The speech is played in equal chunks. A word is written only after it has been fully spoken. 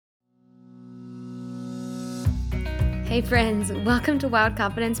Hey friends, welcome to Wild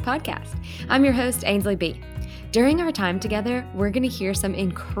Confidence Podcast. I'm your host, Ainsley B. During our time together, we're going to hear some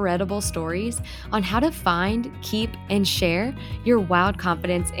incredible stories on how to find, keep, and share your wild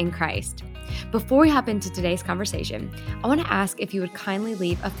confidence in Christ. Before we hop into today's conversation, I want to ask if you would kindly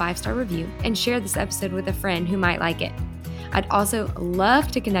leave a 5-star review and share this episode with a friend who might like it. I'd also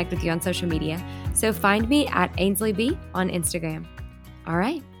love to connect with you on social media, so find me at Ainsley B on Instagram. All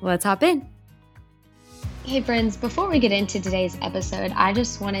right, let's hop in. Hey friends, before we get into today's episode, I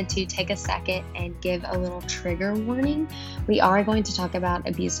just wanted to take a second and give a little trigger warning. We are going to talk about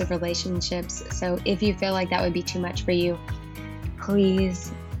abusive relationships, so if you feel like that would be too much for you,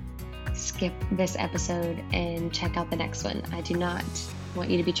 please skip this episode and check out the next one. I do not want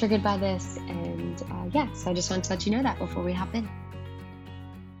you to be triggered by this, and so I just wanted to let you know that before we hop in.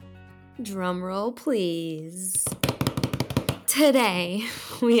 Drum roll, please. Today,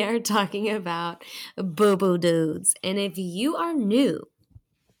 we are talking about boo-boo dudes. And if you are new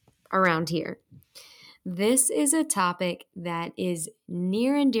around here, this is a topic that is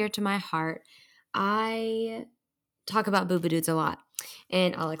near and dear to my heart. I talk about boo-boo dudes a lot,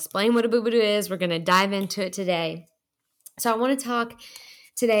 and I'll explain what a boo-boo dude is. We're going to dive into it today. So I want to talk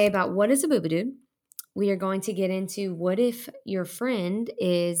today about what is a boo-boo dude. We are going to get into what if your friend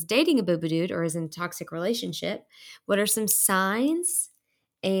is dating a boo-boo dude or is in a toxic relationship. What are some signs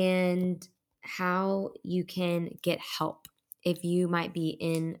and how you can get help if you might be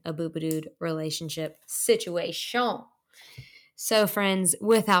in a boo-boo dude relationship situation. So friends,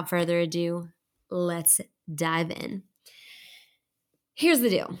 without further ado, let's dive in. Here's the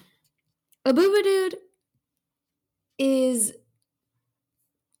deal. A boo-boo dude is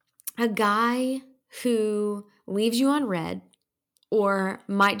a guy who leaves you on red or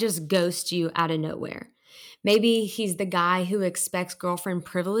might just ghost you out of nowhere. Maybe he's the guy who expects girlfriend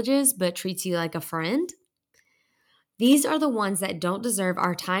privileges but treats you like a friend. These are the ones that don't deserve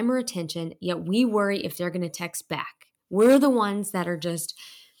our time or attention, yet we worry if they're going to text back. We're the ones that are just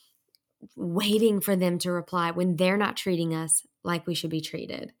waiting for them to reply when they're not treating us like we should be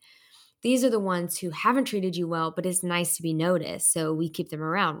treated. These are the ones who haven't treated you well, but it's nice to be noticed, so we keep them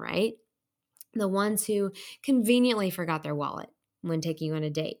around, right? The ones who conveniently forgot their wallet when taking you on a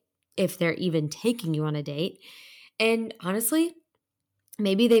date, if they're even taking you on a date. And honestly,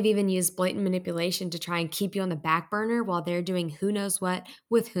 maybe they've even used blatant manipulation to try and keep you on the back burner while they're doing who knows what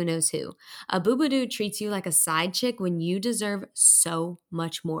with who knows who. A boo-boo dude treats you like a side chick when you deserve so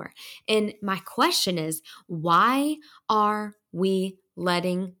much more. And my question is, why are we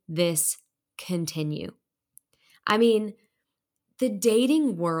letting this continue? I mean, the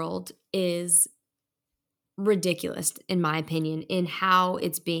dating world is ridiculous, in my opinion, in how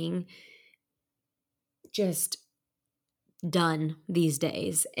it's being just done these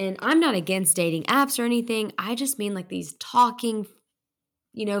days. And I'm not against dating apps or anything. I just mean like these talking,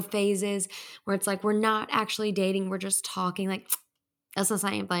 phases where it's like we're not actually dating. We're just talking. Like, that's the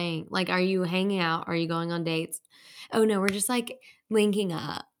same thing. Like, are you hanging out? Are you going on dates? Oh, no, we're just like linking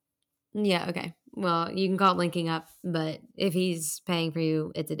up. Yeah, okay. Well, you can call it linking up, but if he's paying for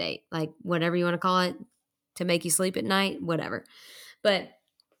you, it's a date. Like, whatever you want to call it, to make you sleep at night, whatever. But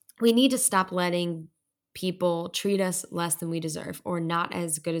we need to stop letting people treat us less than we deserve or not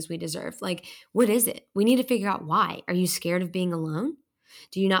as good as we deserve. Like, what is it? We need to figure out why. Are you scared of being alone?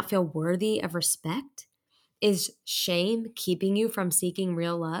 Do you not feel worthy of respect? Is shame keeping you from seeking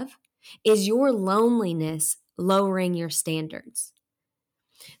real love? Is your loneliness lowering your standards?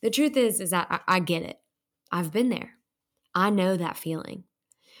 The truth is that I get it. I've been there. I know that feeling.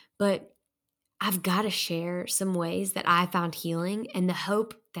 But I've got to share some ways that I found healing and the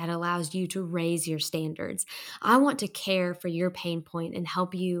hope that allows you to raise your standards. I want to care for your pain point and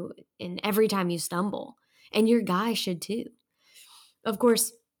help you in every time you stumble. And your guy should too. Of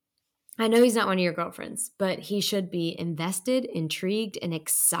course, I know he's not one of your girlfriends, but he should be invested, intrigued, and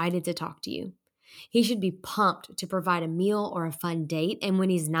excited to talk to you. He should be pumped to provide a meal or a fun date. And when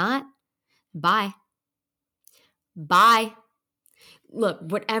he's not, bye. Bye. Look,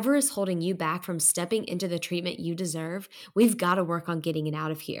 whatever is holding you back from stepping into the treatment you deserve, we've got to work on getting it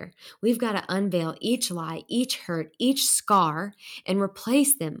out of here. We've got to unveil each lie, each hurt, each scar, and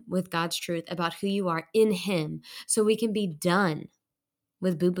replace them with God's truth about who you are in Him so we can be done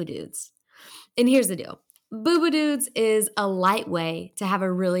with boo-boo dudes. And here's the deal. Boo-boo dudes is a light way to have a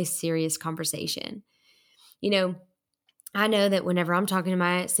really serious conversation. I know that whenever I'm talking to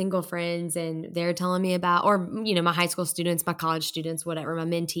my single friends and they're telling me about, or, my high school students, my college students, whatever, my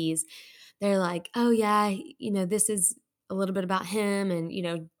mentees, they're like, oh yeah, this is a little bit about him.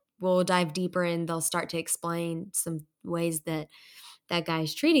 And, we'll dive deeper and they'll start to explain some ways that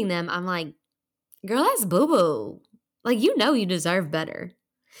guy's treating them. I'm like, girl, that's boo-boo. Like, you deserve better.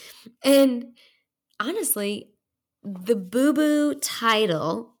 And honestly, the boo boo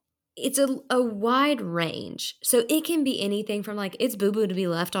title, it's a wide range. So it can be anything from like, it's boo boo to be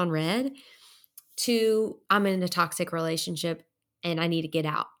left on red to I'm in a toxic relationship and I need to get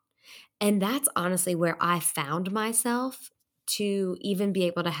out. And that's honestly where I found myself to even be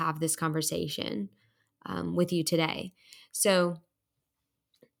able to have this conversation with you today. So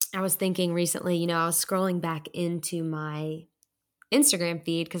I was thinking recently, I was scrolling back into my Instagram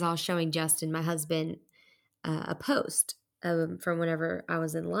feed because I was showing Justin, my husband, a post from whenever I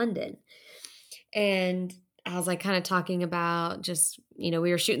was in London. And I was like kind of talking about just, we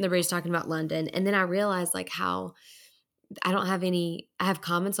were shooting the breeze talking about London. And then I realized like how I have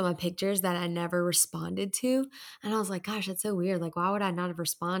comments on my pictures that I never responded to. And I was like, gosh, that's so weird. Like, why would I not have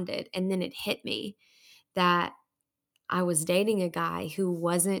responded? And then it hit me that I was dating a guy who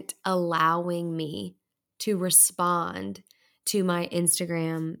wasn't allowing me to respond to my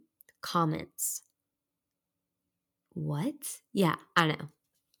Instagram comments. What? Yeah, I know.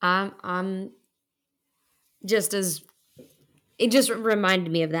 I'm just as it just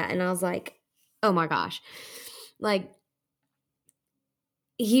reminded me of that and I was like, "Oh my gosh." Like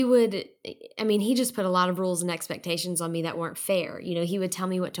he just put a lot of rules and expectations on me that weren't fair. He would tell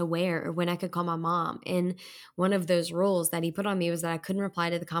me what to wear or when I could call my mom. And one of those rules that he put on me was that I couldn't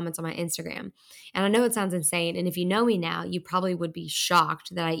reply to the comments on my Instagram. And I know it sounds insane. And if you know me now, you probably would be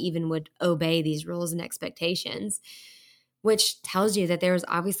shocked that I even would obey these rules and expectations, which tells you that there was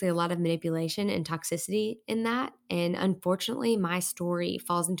obviously a lot of manipulation and toxicity in that. And unfortunately, my story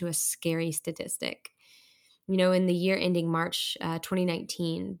falls into a scary statistic. In the year ending March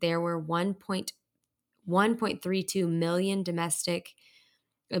 2019, there were 1.32 million domestic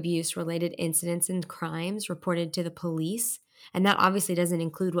abuse related incidents and crimes reported to the police. And that obviously doesn't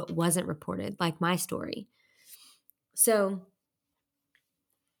include what wasn't reported, like my story. So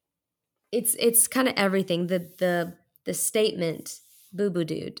it's kind of everything. The statement "boo boo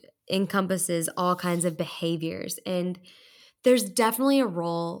dude" encompasses all kinds of behaviors, and there's definitely a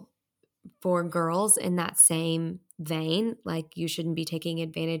role for girls in that same vein. Like, you shouldn't be taking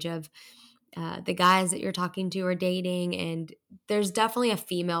advantage of the guys that you're talking to or dating. And there's definitely a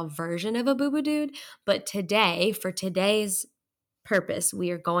female version of a boo boo dude. But today, for today's purpose, we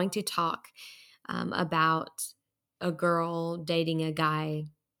are going to talk about a girl dating a guy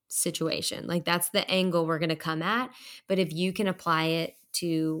situation. Like, that's the angle we're going to come at. But if you can apply it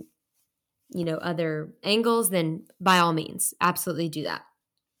to, other angles, then by all means, absolutely do that.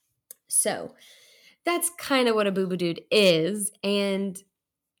 So that's kind of what a boo boo dude is. And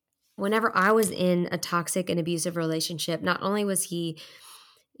whenever I was in a toxic and abusive relationship, not only was he,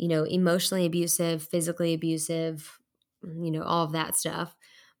 emotionally abusive, physically abusive, all of that stuff,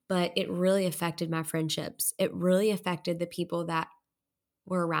 but it really affected my friendships. It really affected the people that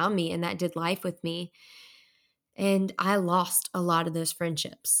were around me and that did life with me. And I lost a lot of those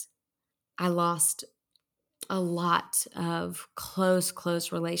friendships. I lost a lot of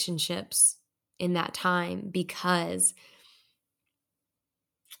close relationships in that time because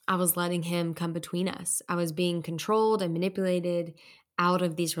I was letting him come between us. I was being controlled and manipulated out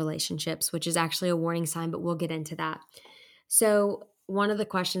of these relationships, which is actually a warning sign, but we'll get into that. So, one of the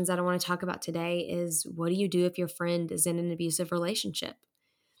questions that I want to talk about today is, what do you do if your friend is in an abusive relationship?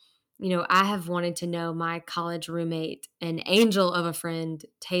 I have wanted to know my college roommate and angel of a friend,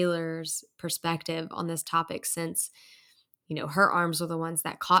 Taylor's perspective on this topic since, her arms were the ones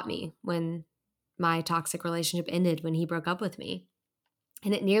that caught me when my toxic relationship ended, when he broke up with me.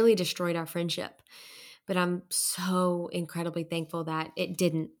 And it nearly destroyed our friendship. But I'm so incredibly thankful that it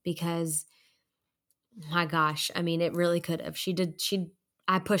didn't, because my gosh, I mean, it really could have.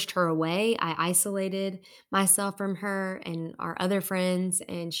 I pushed her away. I isolated myself from her and our other friends,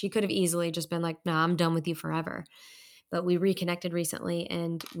 and she could have easily just been like, no, I'm done with you forever. But we reconnected recently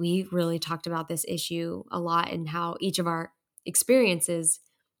and we really talked about this issue a lot and how each of our experiences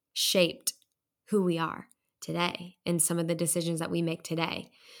shaped who we are today and some of the decisions that we make today.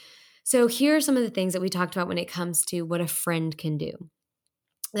 So here are some of the things that we talked about when it comes to what a friend can do.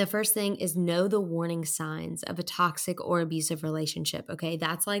 The first thing is, know the warning signs of a toxic or abusive relationship. Okay,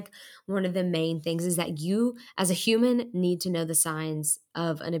 that's like one of the main things, is that you as a human need to know the signs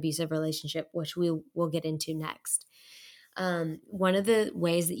of an abusive relationship, which we will get into next. One of the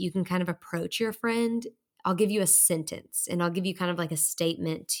ways that you can kind of approach your friend, I'll give you a sentence and I'll give you kind of like a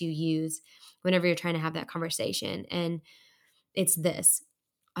statement to use whenever you're trying to have that conversation. And it's this: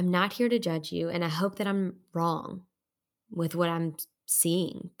 I'm not here to judge you, and I hope that I'm wrong with what I'm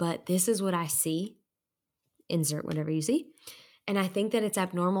seeing, but this is what I see. Insert whatever you see. And I think that it's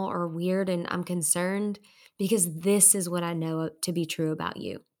abnormal or weird, and I'm concerned because this is what I know to be true about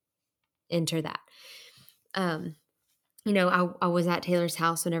you. Enter that. Um, I was at Taylor's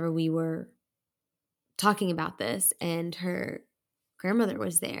house whenever we were talking about this, and her grandmother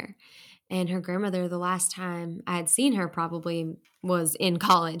was there. And her grandmother, the last time I had seen her probably was in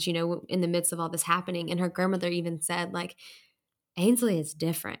college, in the midst of all this happening. And her grandmother even said, like, Ainsley is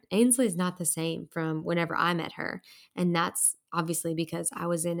different. Ainsley is not the same from whenever I met her. And that's obviously because I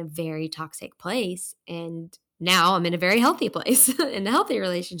was in a very toxic place. And now I'm in a very healthy place, in a healthy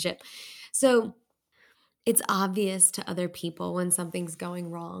relationship. So it's obvious to other people when something's going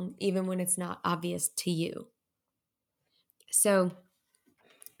wrong, even when it's not obvious to you. So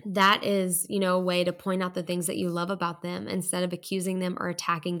that is, a way to point out the things that you love about them instead of accusing them or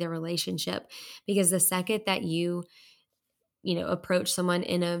attacking their relationship. Because the second that you approach someone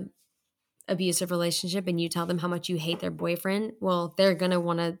in a abusive relationship and you tell them how much you hate their boyfriend, well, they're going to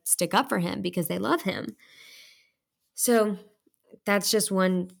want to stick up for him because they love him. So that's just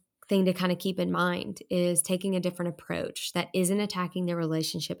one thing to kind of keep in mind, is taking a different approach that isn't attacking their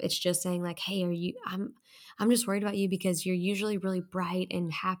relationship. It's just saying, like, hey, I'm just worried about you because you're usually really bright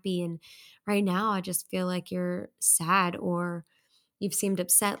and happy, and right now I just feel like you're sad, or you've seemed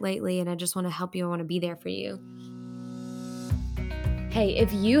upset lately, and I just want to help you. I want to be there for you. Hey,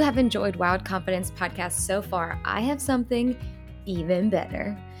 if you have enjoyed Wild Confidence podcast so far, I have something even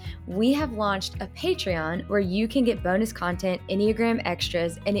better. We have launched a Patreon where you can get bonus content, Enneagram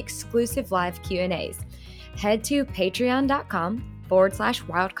extras, and exclusive live Q&As. Head to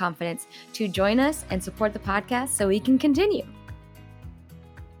patreon.com/Wild Confidence to join us and support the podcast so we can continue.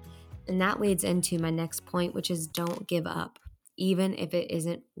 And that leads into my next point, which is don't give up, even if it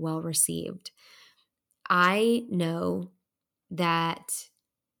isn't well received. I know that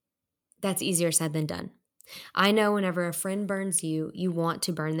that's easier said than done. I know whenever a friend burns you, you want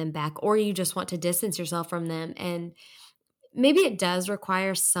to burn them back, or you just want to distance yourself from them. And maybe it does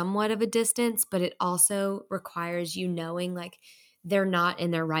require somewhat of a distance, but it also requires you knowing, like, they're not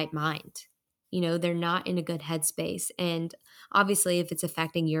in their right mind. They're not in a good headspace. And obviously, if it's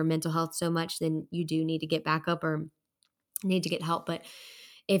affecting your mental health so much, then you do need to get back up or need to get help. But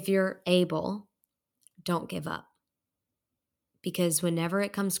if you're able, don't give up. Because whenever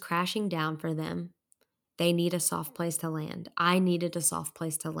it comes crashing down for them, they need a soft place to land. I needed a soft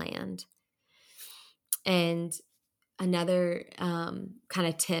place to land. And another kind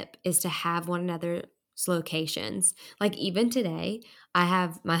of tip is to have one another's locations. Like, even today,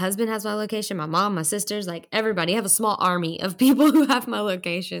 my husband has my location, my mom, my sisters, like everybody. I have a small army of people who have my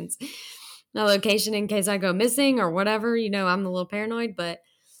locations. My location in case I go missing or whatever. I'm a little paranoid, but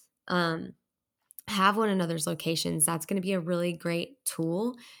have one another's locations. That's going to be a really great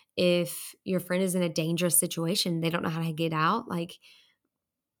tool if your friend is in a dangerous situation. They don't know how to get out. Like,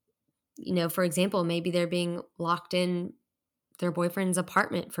 for example, maybe they're being locked in their boyfriend's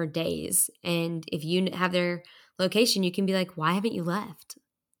apartment for days. And if you have their location, you can be like, why haven't you left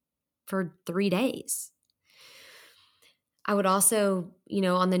for 3 days? I would also,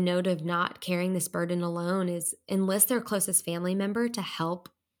 on the note of not carrying this burden alone, is enlist their closest family member to help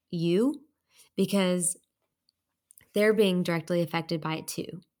you, because they're being directly affected by it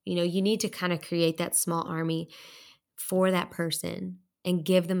too. You need to kind of create that small army for that person and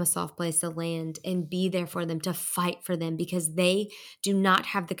give them a soft place to land and be there for them, to fight for them, because they do not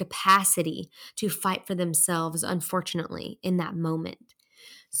have the capacity to fight for themselves, unfortunately, in that moment.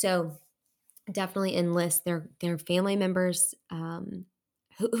 So definitely enlist their family members,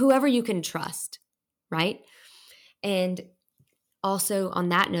 whoever you can trust, right? And also, on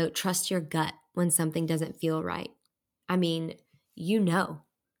that note, trust your gut when something doesn't feel right. I mean,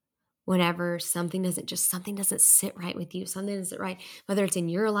 whenever something doesn't sit right with you, something doesn't right, whether it's in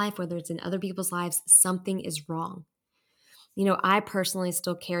your life, whether it's in other people's lives, something is wrong. I personally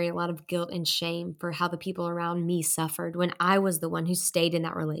still carry a lot of guilt and shame for how the people around me suffered when I was the one who stayed in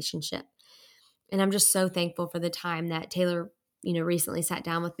that relationship. And I'm just so thankful for the time that Taylor, recently sat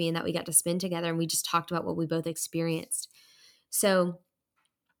down with me and that we got to spend together, and we just talked about what we both experienced. So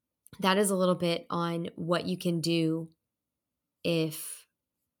that is a little bit on what you can do if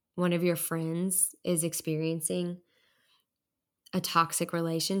one of your friends is experiencing a toxic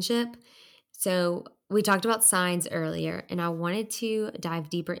relationship. So we talked about signs earlier, and I wanted to dive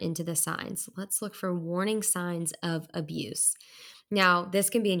deeper into the signs. Let's look for warning signs of abuse. Now, this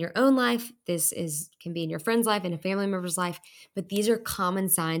can be in your own life, can be in your friend's life, in a family member's life, but these are common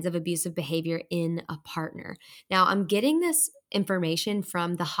signs of abusive behavior in a partner. Now, I'm getting this information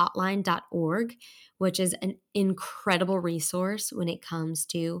from the hotline.org, which is an incredible resource when it comes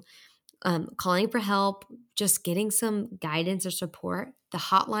to calling for help, just getting some guidance or support, the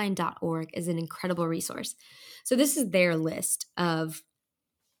hotline.org is an incredible resource. So this is their list of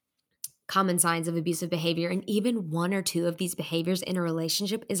common signs of abusive behavior. And even one or two of these behaviors in a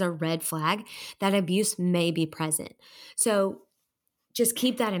relationship is a red flag that abuse may be present. So just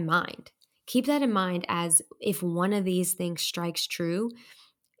keep that in mind. Keep that in mind, as if one of these things strikes true,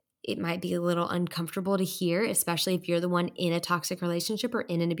 it might be a little uncomfortable to hear, especially if you're the one in a toxic relationship or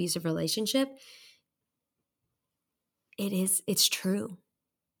in an abusive relationship. It's true.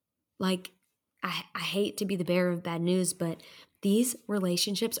 Like, I hate to be the bearer of bad news, but these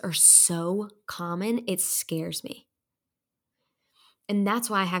relationships are so common, it scares me. And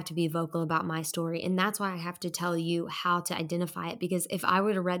that's why I have to be vocal about my story. And that's why I have to tell you how to identify it. Because if I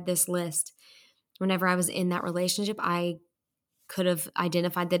would have read this list whenever I was in that relationship, I could have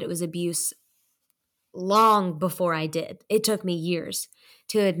identified that it was abuse long before I did. It took me years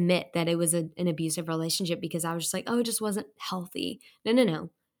to admit that it was an abusive relationship, because I was just like, oh, it just wasn't healthy. No.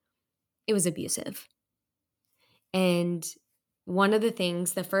 It was abusive. And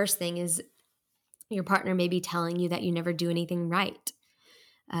the first thing is your partner may be telling you that you never do anything right,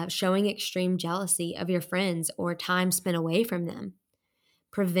 showing extreme jealousy of your friends or time spent away from them,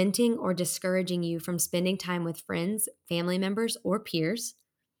 preventing or discouraging you from spending time with friends, family members, or peers,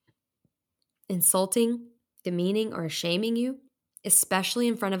 insulting, demeaning, or shaming you, especially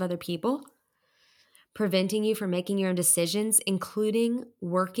in front of other people, preventing you from making your own decisions, including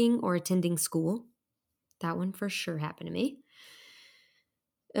working or attending school. That one for sure happened to me.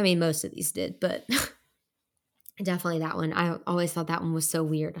 I mean, most of these did, but definitely that one. I always thought that one was so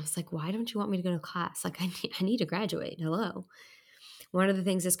weird. I was like, why don't you want me to go to class? Like, I need to graduate. Hello. One of the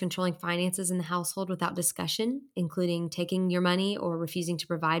things is controlling finances in the household without discussion, including taking your money or refusing to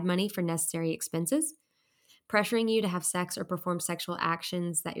provide money for necessary expenses, pressuring you to have sex or perform sexual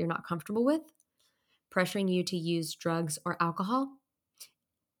actions that you're not comfortable with, pressuring you to use drugs or alcohol,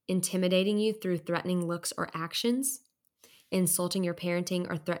 intimidating you through threatening looks or actions, insulting your parenting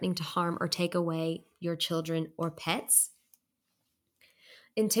or threatening to harm or take away your children or pets,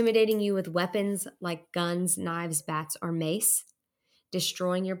 intimidating you with weapons like guns, knives, bats, or mace,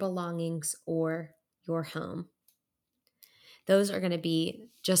 destroying your belongings or your home. Those are going to be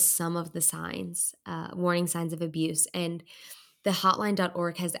just some of the signs, warning signs of abuse. And the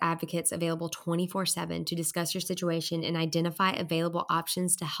hotline.org has advocates available 24/7 to discuss your situation and identify available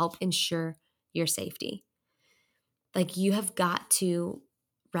options to help ensure your safety. Like, you have got to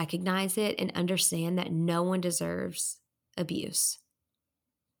recognize it and understand that no one deserves abuse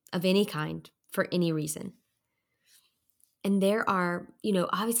of any kind for any reason. And there are,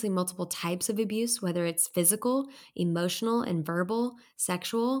 obviously multiple types of abuse, whether it's physical, emotional, and verbal,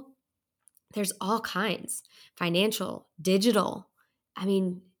 sexual. There's all kinds, financial, digital. I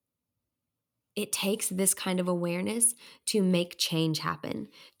mean, it takes this kind of awareness to make change happen,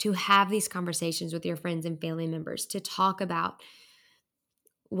 to have these conversations with your friends and family members, to talk about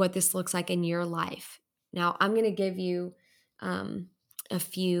what this looks like in your life. Now, I'm going to give you a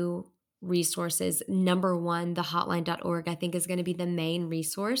few resources. Number one, the hotline.org, I think, is going to be the main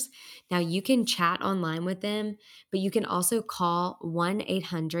resource. Now, you can chat online with them, but you can also call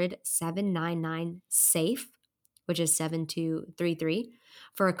 1-800-799-SAFE, which is 7233,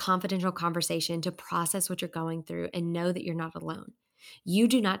 for a confidential conversation to process what you're going through and know that you're not alone. You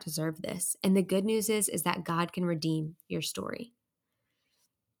do not deserve this. And the good news is that God can redeem your story.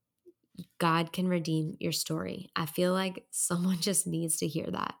 God can redeem your story. I feel like someone just needs to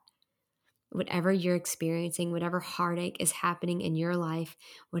hear that. Whatever you're experiencing, whatever heartache is happening in your life,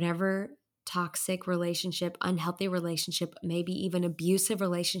 whatever toxic relationship, unhealthy relationship, maybe even abusive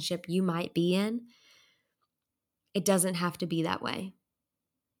relationship you might be in, it doesn't have to be that way.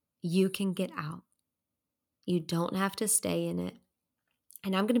 You can get out. You don't have to stay in it.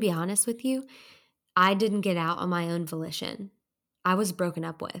 And I'm going to be honest with you, I didn't get out on my own volition. I was broken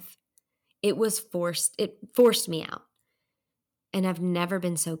up with. It forced me out. And I've never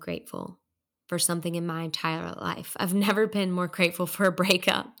been so grateful for something in my entire life. I've never been more grateful for a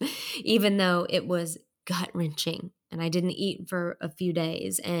breakup, even though it was gut-wrenching and I didn't eat for a few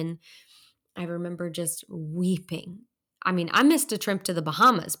days. And I remember just weeping. I mean, I missed a trip to the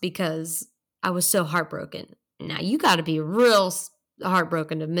Bahamas because I was so heartbroken. Now, you got to be real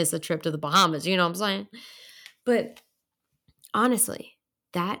heartbroken to miss a trip to the Bahamas, you know what I'm saying? But honestly,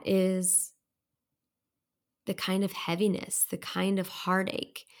 that is the kind of heaviness, the kind of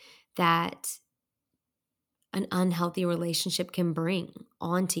heartache that an unhealthy relationship can bring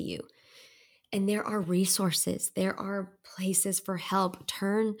onto you. And there are resources. There are places for help.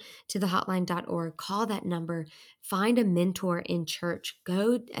 Turn to thehotline.org. Call that number. Find a mentor in church.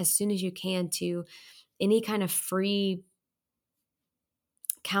 Go as soon as you can to any kind of free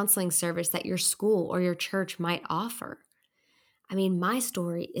counseling service that your school or your church might offer. I mean, my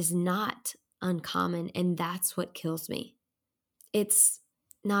story is not uncommon, and that's what kills me. It's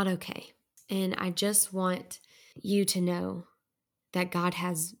not okay. And I just want you to know that God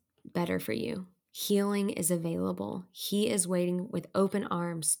has better for you. Healing is available. He is waiting with open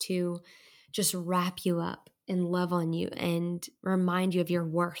arms to just wrap you up and love on you and remind you of your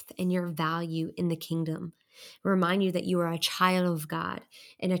worth and your value in the kingdom. Remind you that you are a child of God,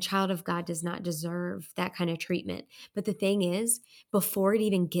 and a child of God does not deserve that kind of treatment. But the thing is, before it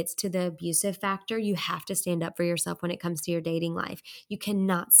even gets to the abusive factor, you have to stand up for yourself when it comes to your dating life. You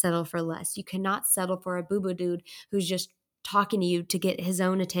cannot settle for less. You cannot settle for a boo-boo dude who's just talking to you to get his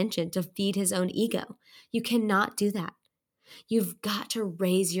own attention, to feed his own ego. You cannot do that. You've got to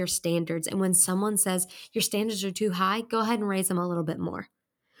raise your standards. And when someone says your standards are too high, go ahead and raise them a little bit more.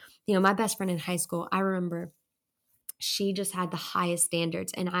 You know, my best friend in high school, I remember she just had the highest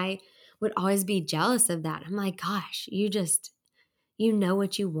standards, and I would always be jealous of that. I'm like, gosh, you know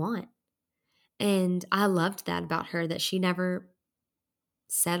what you want. And I loved that about her, that she never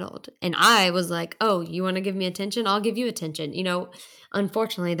settled. And I was like, oh, you want to give me attention? I'll give you attention. You know,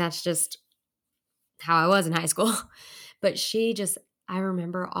 unfortunately, that's just how I was in high school. But I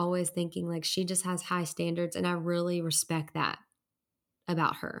remember always thinking like she just has high standards, and I really respect that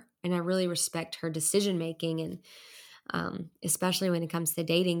about her. And I really respect her decision making, and especially when it comes to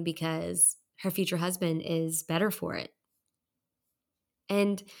dating, because her future husband is better for it.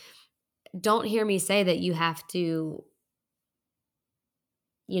 And don't hear me say that you have to,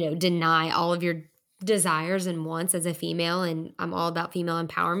 deny all of your desires and wants as a female. And I'm all about female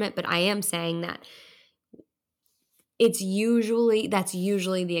empowerment, but I am saying that that's usually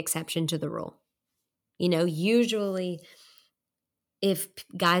the exception to the rule. Usually if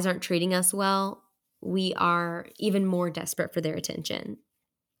guys aren't treating us well, we are even more desperate for their attention.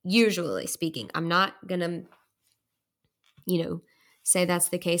 Usually speaking, I'm not going to, say that's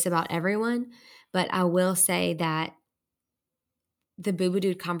the case about everyone, but I will say that the boo-boo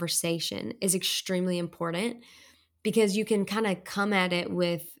dude conversation is extremely important, because you can kind of come at it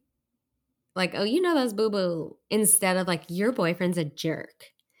with like, oh, that's boo-boo, instead of like, your boyfriend's a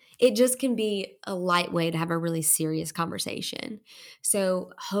jerk. It just can be a light way to have a really serious conversation.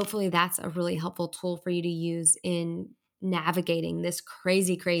 So hopefully that's a really helpful tool for you to use in navigating this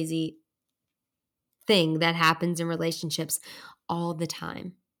crazy, crazy thing that happens in relationships all the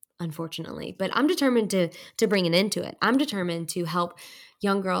time, unfortunately. But I'm determined to bring an end to it. I'm determined to help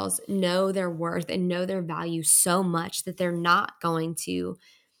young girls know their worth and know their value so much that they're not going to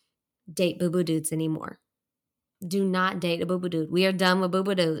date boo-boo dudes anymore. Do not date a boo-boo dude. We are done with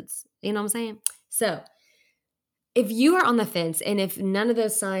boo-boo dudes. You know what I'm saying? So if you are on the fence, and if none of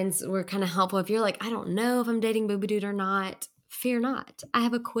those signs were kind of helpful, if you're like, I don't know if I'm dating boo-boo dude or not, fear not. I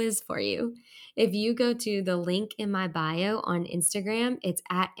have a quiz for you. If you go to the link in my bio on Instagram, it's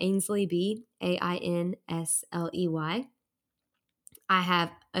at Ainsley B, Ainsley. I have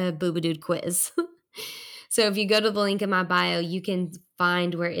a boo-boo dude quiz. So if you go to the link in my bio, you can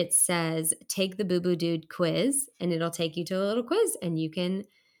find where it says take the boo-boo dude quiz, and it'll take you to a little quiz, and you can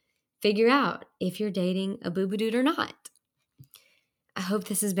figure out if you're dating a boo-boo dude or not. I hope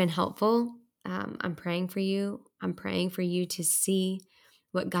this has been helpful. I'm praying for you. I'm praying for you to see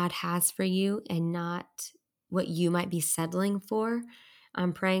what God has for you and not what you might be settling for.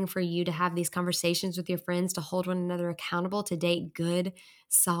 I'm praying for you to have these conversations with your friends, to hold one another accountable, to date good,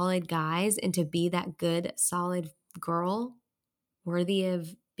 solid guys, and to be that good, solid girl worthy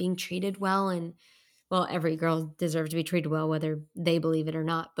of being treated well. And well, every girl deserves to be treated well, whether they believe it or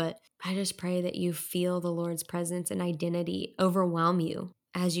not. But I just pray that you feel the Lord's presence and identity overwhelm you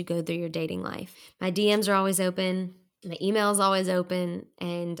as you go through your dating life. My DMs are always open. My email is always open.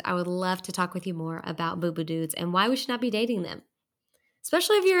 And I would love to talk with you more about boo-boo dudes and why we should not be dating them.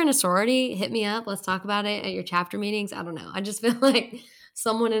 Especially if you're in a sorority, hit me up. Let's talk about it at your chapter meetings. I don't know. I just feel like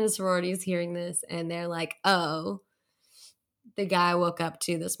someone in a sorority is hearing this and they're like, oh, the guy I woke up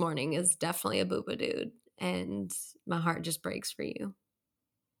to this morning is definitely a boo-boo dude. And my heart just breaks for you.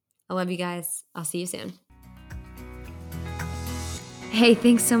 I love you guys. I'll see you soon. Hey,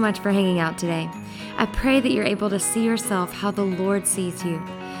 thanks so much for hanging out today. I pray that you're able to see yourself how the Lord sees you,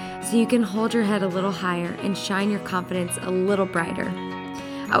 so you can hold your head a little higher and shine your confidence a little brighter.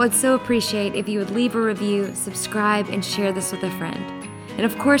 I would so appreciate if you would leave a review, subscribe, and share this with a friend. And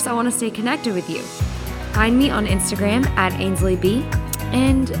of course, I want to stay connected with you. Find me on Instagram at AinsleyB,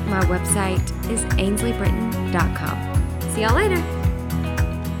 And my website is AinsleyBritton.com. See y'all later.